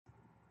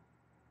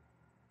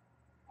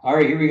All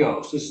right, here we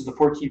go. So this is the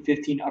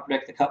 14-15 Upper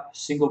Deck the Cup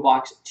single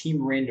box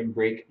team random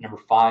break number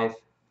 5.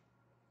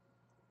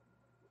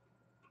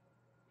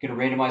 Going to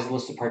randomize the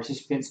list of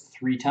participants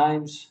 3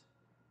 times.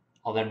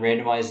 I'll then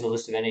randomize the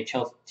list of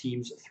NHL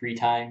teams 3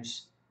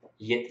 times.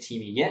 You get the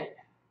team you get.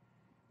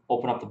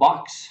 Open up the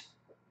box.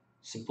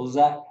 Simple as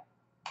that.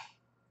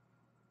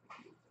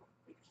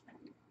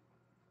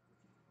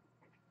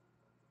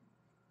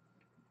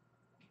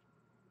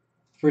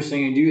 First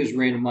thing I do is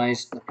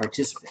randomize the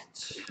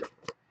participants.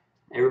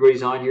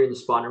 Everybody's on here in the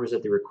spot numbers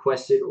that they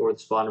requested or the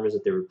spot numbers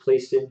that they were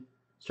placed in.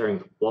 Starting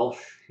with Walsh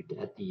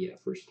at the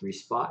first 3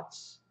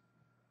 spots.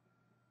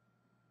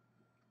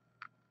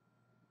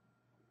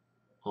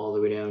 All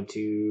the way down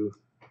to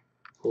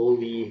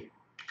Holy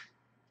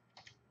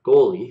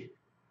Goalie.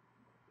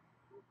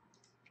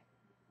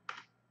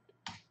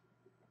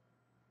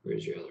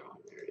 Where's your other one?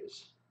 There it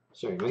is.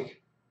 Sorry,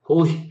 Mike.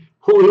 Holy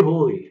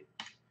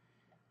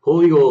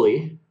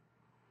Goalie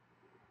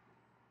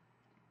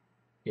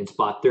in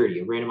spot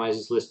 30. I'll randomize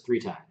this list 3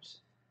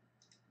 times.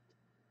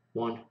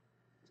 1,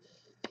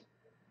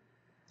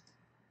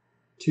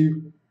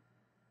 2,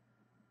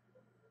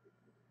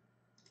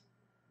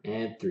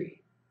 and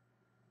 3.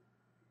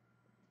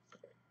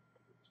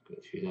 Let's go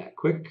through that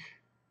quick.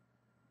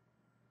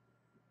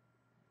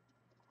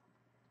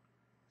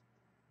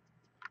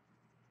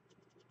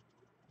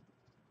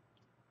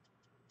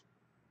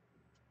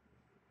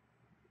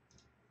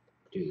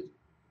 Do the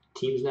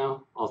teams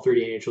now. All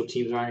 30 NHL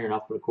teams are on here in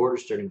alphabetical order,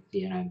 starting with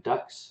the Anaheim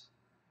Ducks.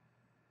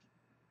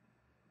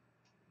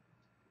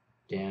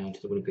 Down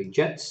to the Winnipeg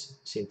Jets.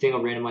 Same thing,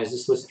 I'll randomize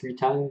this list 3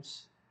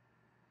 times.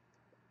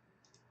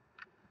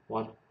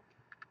 1,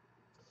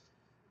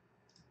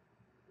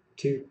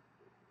 2,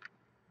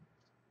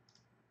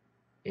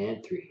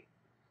 and 3.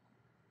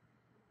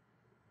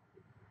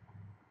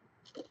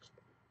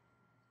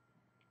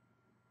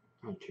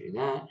 I'll do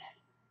that.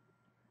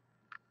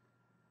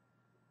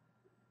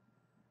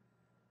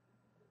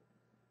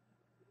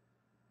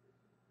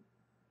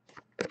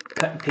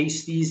 Cut and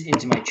paste these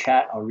into my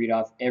chat. I'll read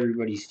off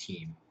everybody's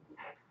team.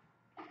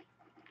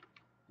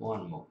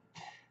 One moment.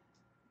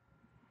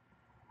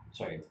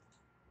 Sorry.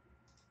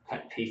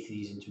 Cut and paste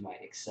these into my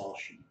Excel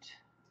sheet.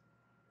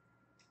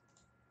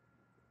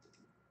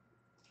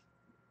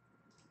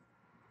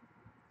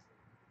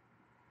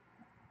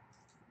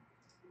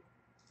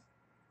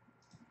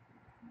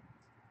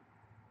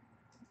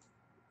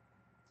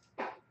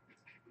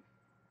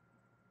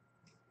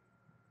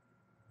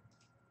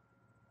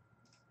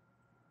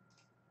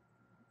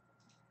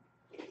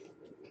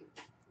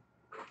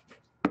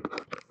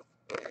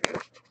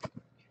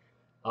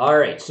 All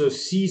right, so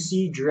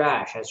CC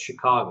Drash has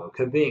Chicago,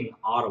 Kabing,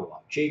 Ottawa,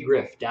 Jay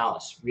Griff,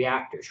 Dallas,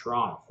 Reactor,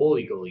 Toronto,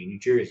 Holy Goalie, New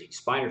Jersey,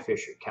 Spiner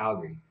Fisher,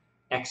 Calgary,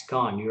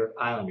 Ex-Con, New York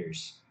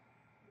Islanders,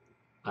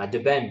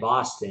 DeBen,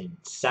 Boston,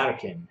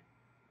 Sadakin,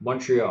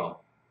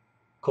 Montreal,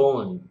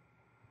 Colin,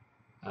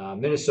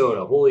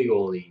 Minnesota, Holy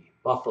Goalie,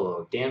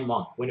 Buffalo, Dan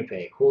Monk,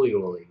 Winnipeg, Holy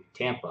Goalie,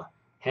 Tampa,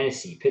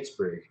 Hennessy,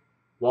 Pittsburgh,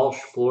 Walsh,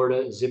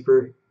 Florida,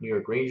 Zipper, New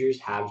York Rangers,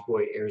 Habs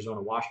Boy,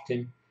 Arizona,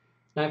 Washington,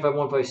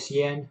 9515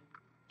 CN,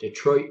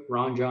 Detroit,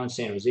 Ron John,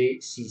 San Jose,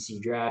 CC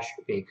Drash,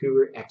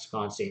 Vancouver,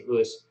 Ex-Con, St.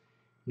 Louis,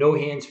 No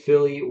Hands,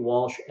 Philly,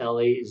 Walsh,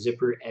 LA,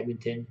 Zipper,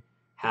 Edmonton,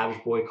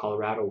 Habs Boy,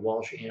 Colorado,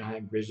 Walsh,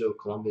 Anaheim, Rizzo,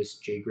 Columbus,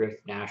 Jay Griff,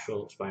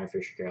 Nashville, Spiner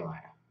Fisher,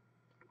 Carolina.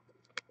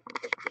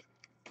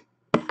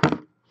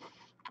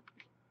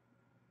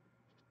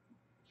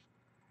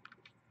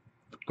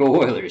 Go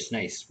Oilers.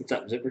 Nice. What's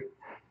up, Zipper?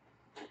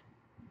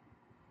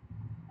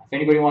 If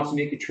anybody wants to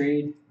make a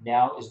trade,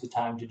 now is the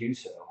time to do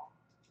so.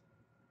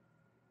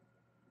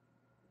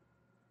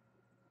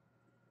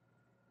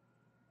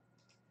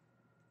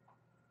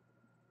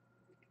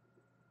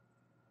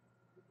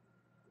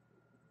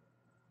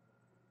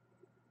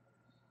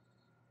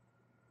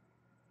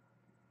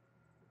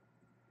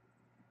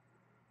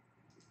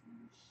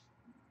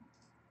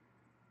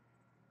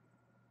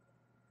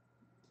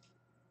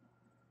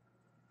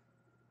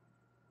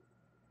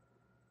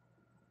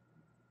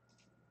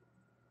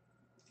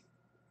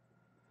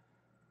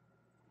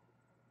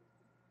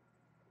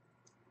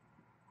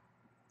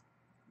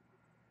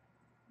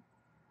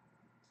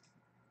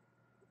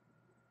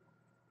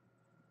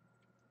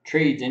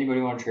 Trades.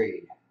 Anybody want to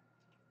trade?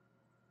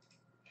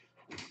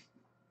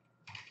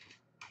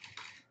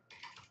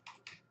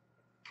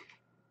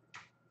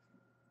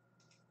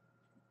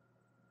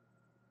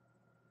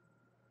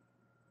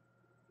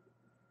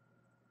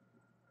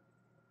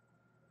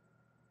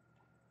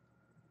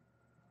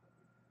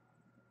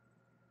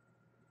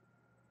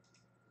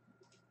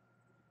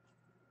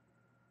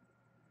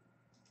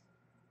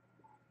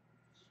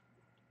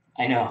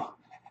 I know.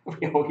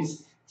 We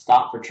always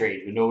stop for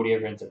trades, but nobody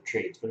ever ends up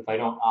trades. But if I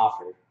don't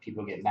offer,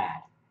 people get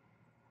mad.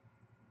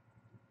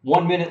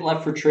 1 minute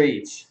left for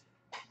trades.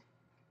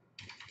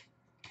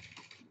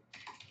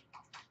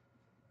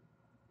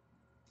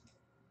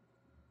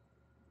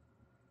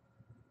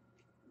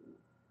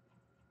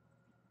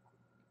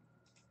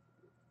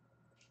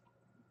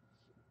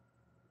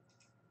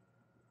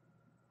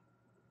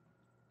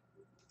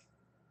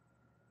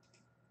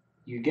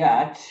 You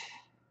got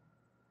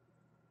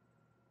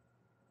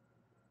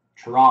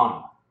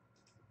Toronto.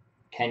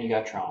 Ken, you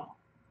got Toronto.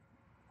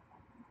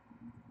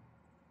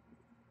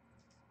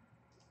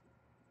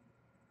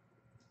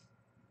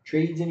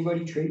 Trades,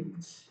 anybody?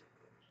 Trades?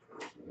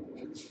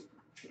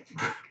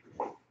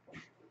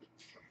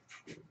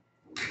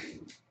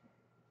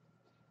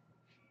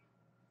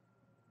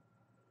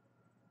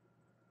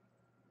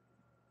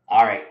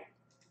 All right.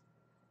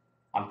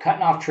 I'm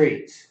cutting off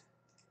trades.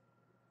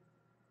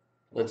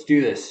 Let's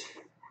do this.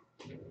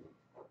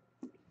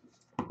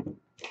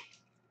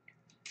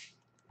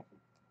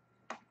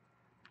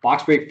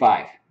 Box break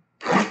 5.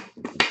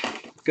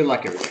 Good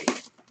luck, everybody.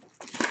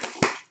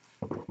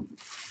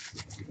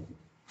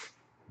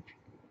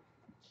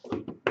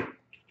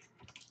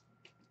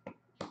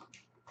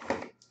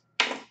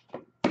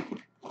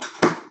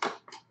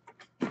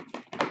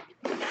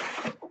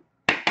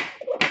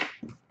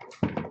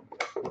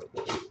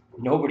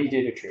 Nobody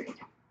did a trade.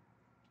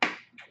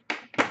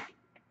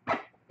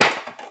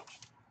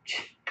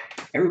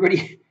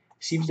 Everybody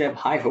seems to have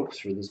high hopes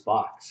for this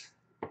box.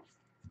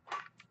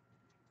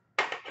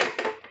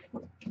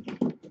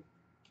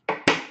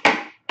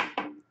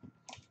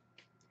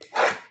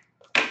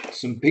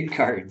 Some big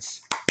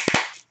cards.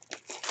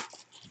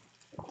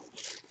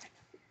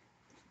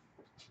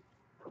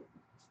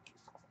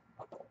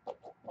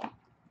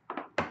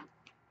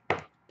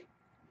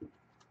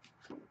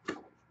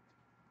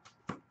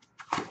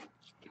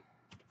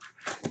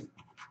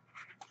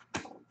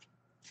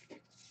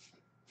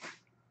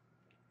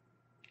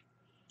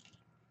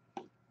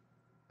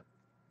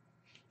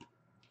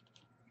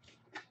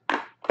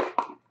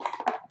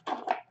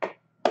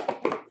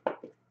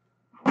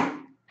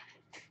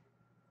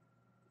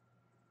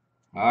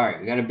 All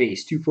right, we got a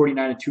base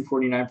 249 and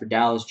 249 for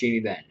Dallas, Jamie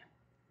Benn.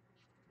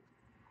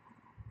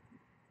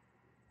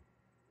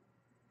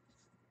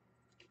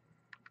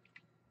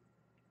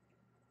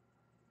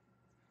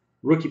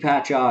 Rookie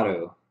patch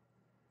auto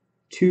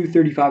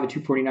 235 and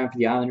 249 for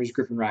the Islanders,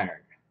 Griffin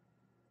Reinhart.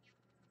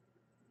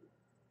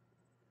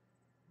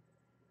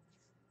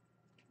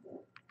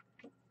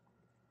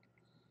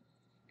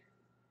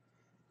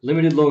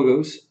 Limited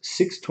logos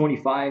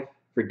 625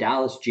 for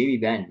Dallas, Jamie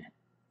Benn.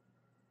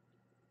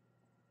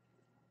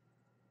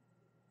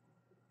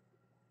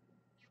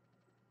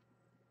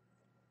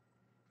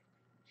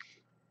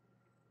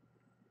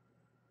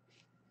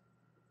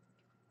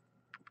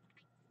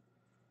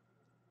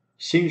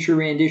 Signature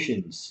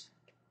renditions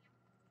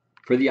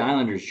for the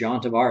Islanders, John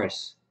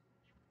Tavares.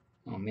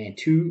 Oh man,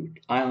 2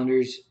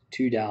 Islanders,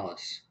 2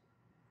 Dallas.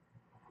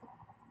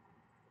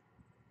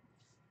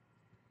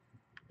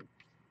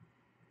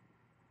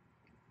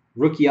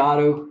 Rookie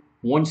auto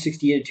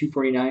 168 and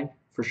 249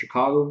 for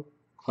Chicago,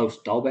 Klaus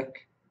Dahlbeck.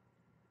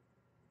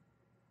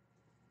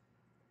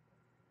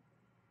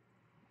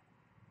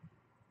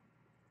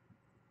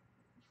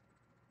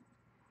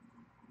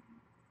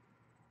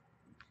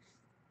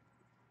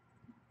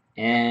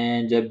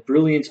 And a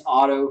Brilliance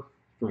auto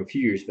from a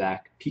few years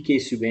back, PK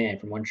Subban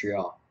from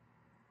Montreal.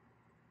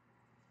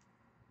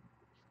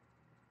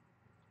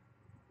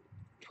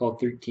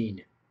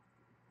 12-13.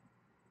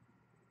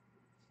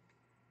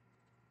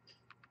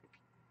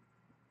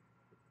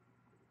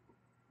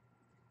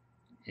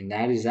 And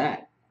that is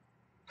that.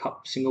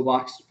 Cup single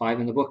box 5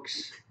 in the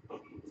books.